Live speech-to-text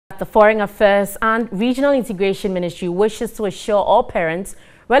the Foreign Affairs and Regional Integration Ministry wishes to assure all parents,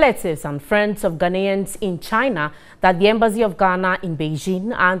 relatives and friends of Ghanaians in China that the Embassy of Ghana in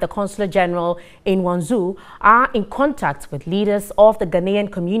Beijing and the Consulate General in Guangzhou are in contact with leaders of the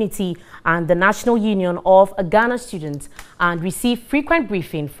Ghanaian community and the National Union of Ghana Students and receive frequent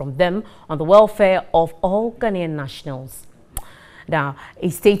briefing from them on the welfare of all Ghanaian nationals. Now, a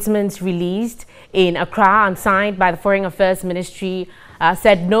statement released in Accra and signed by the Foreign Affairs Ministry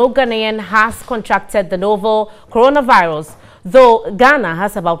said no Ghanaian has contracted the novel coronavirus, though Ghana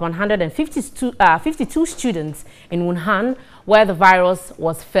has about 152 students in Wuhan where the virus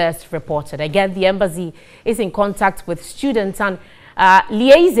was first reported. Again, the embassy is in contact with students and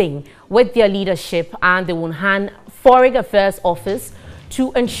liaising with their leadership and the Wuhan Foreign Affairs Office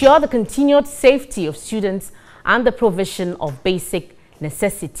to ensure the continued safety of students and the provision of basic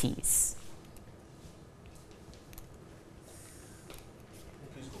necessities.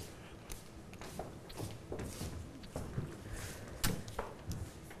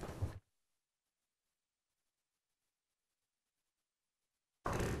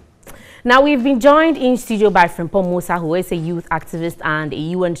 Now, we've been joined in studio by Frimpong Musa, who is a youth activist and a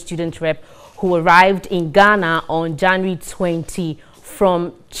UN student rep who arrived in Ghana on January 20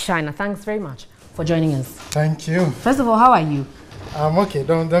 from China. Thanks very much for joining us. Thank you. First of all, how are you? I'm okay.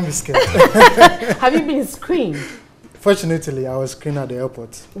 Don't be scared. Have you been screened? Fortunately, I was screened at the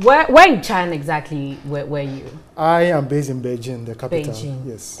airport. Where in China exactly were you? I am based in Beijing, the capital. Beijing.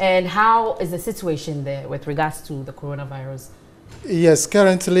 Yes. And how is the situation there with regards to the coronavirus? Yes,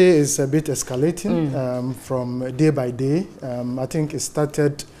 currently it's a bit escalating from day by day. I think it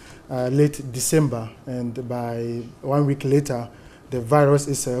started late December, and by 1 week later, the virus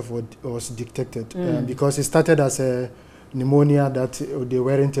itself was detected because it started as a pneumonia that they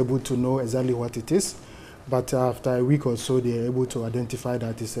weren't able to know exactly what it is. But after a week or so, they are able to identify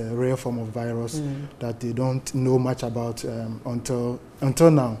that it's a rare form of virus that they don't know much about until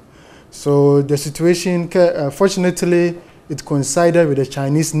now. So the situation, fortunately, it coincided with the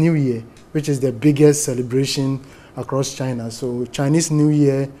Chinese New Year, which is the biggest celebration across China. So Chinese New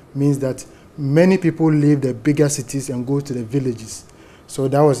Year means that many people leave the bigger cities and go to the villages. So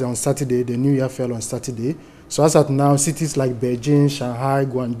that was on Saturday. The New Year fell on Saturday. So as of now, cities like Beijing, Shanghai,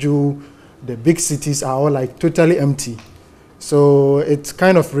 Guangzhou, the big cities are all like totally empty. So it's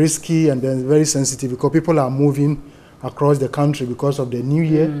kind of risky and then very sensitive because people are moving across the country because of the New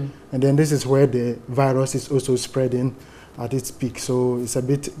Year. And then this is where the virus is also spreading at its peak, so it's a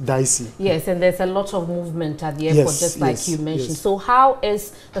bit dicey. Yes, and there's a lot of movement at the airport, just like you mentioned. So how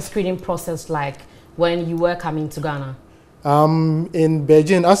is the screening process like when you were coming to Ghana? In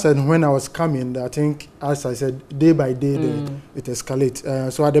Beijing, when I was coming, I think, as I said, day by day, it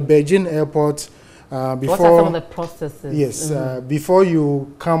escalates. So at the Beijing airport, before... What are some of the processes? Yes, before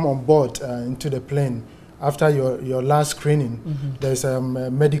you come on board into the plane, after your last screening, there's a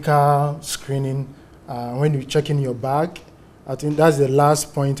medical screening. When you check in your bag, I think that's the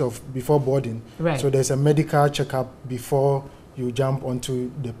last point before boarding. Right. So there's a medical checkup before you jump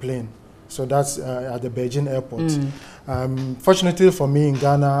onto the plane. So that's at the Beijing airport. Fortunately for me in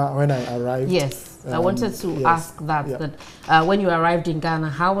Ghana, when I arrived... Yes, I wanted to ask that when you arrived in Ghana,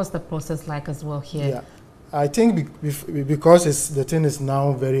 how was the process like as well here? Yeah, I think because the thing is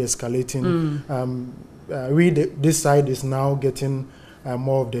now very escalating, this side is now getting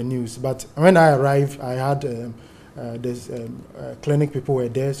more of the news. But when I arrived, I had clinic people were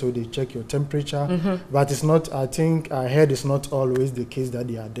there, so they check your temperature. But it's not, I think I heard it's not always the case that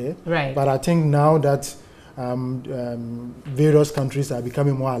they are there. Right. But I think now that various countries are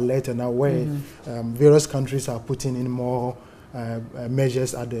becoming more alert and aware, various countries are putting in more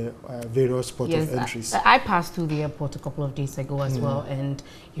measures at the various port of entries. I passed through the airport a couple of days ago as well, and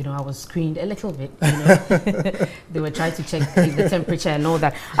I was screened a little bit. They were trying to check the temperature and all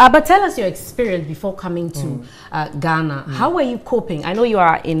that. But tell us your experience before coming to Ghana. How were you coping? I know you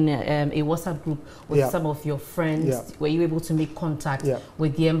are in a WhatsApp group with some of your friends. Were you able to make contact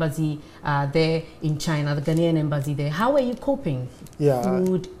with the embassy there in China, the Ghanaian embassy there? How were you coping?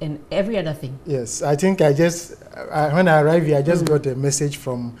 Food and every other thing. Yes, I think when I arrived here, I just got a message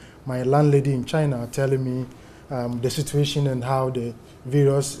from my landlady in China telling me the situation and how the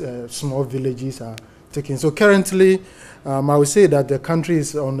various small villages are taken. So currently, I would say that the country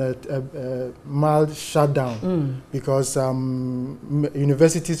is on a mild shutdown because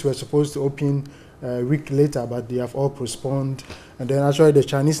universities were supposed to open a week later, but they have all postponed. And then actually the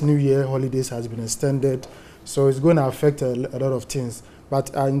Chinese New Year holidays has been extended. So it's going to affect a lot of things. But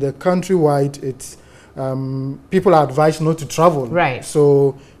in the countrywide, it's people are advised not to travel. Right.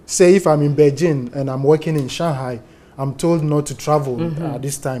 So say if I'm in Beijing and I'm working in Shanghai, I'm told not to travel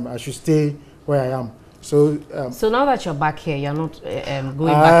this time. I should stay where I am. So so now that you're back here, you're not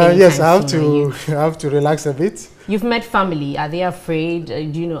going back anytime yes, I have soon, to I have to relax a bit. You've met family. Are they afraid?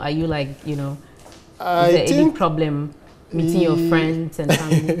 Do you know? Are you like, you know? I is there think any problem meeting your friends and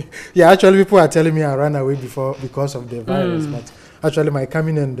family? Yeah, actually, people are telling me I ran away because of the virus, but actually, my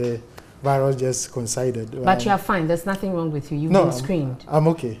coming and the virus just coincided. But you are fine. There's nothing wrong with you. You've been screened. I'm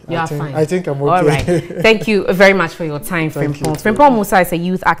okay. You are fine. I think I'm okay. All right. Thank you very much for your time, Frimpong. Frimpong Musa is a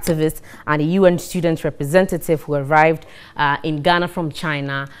youth activist and a UN student representative who arrived in Ghana from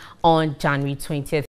China on January 20th.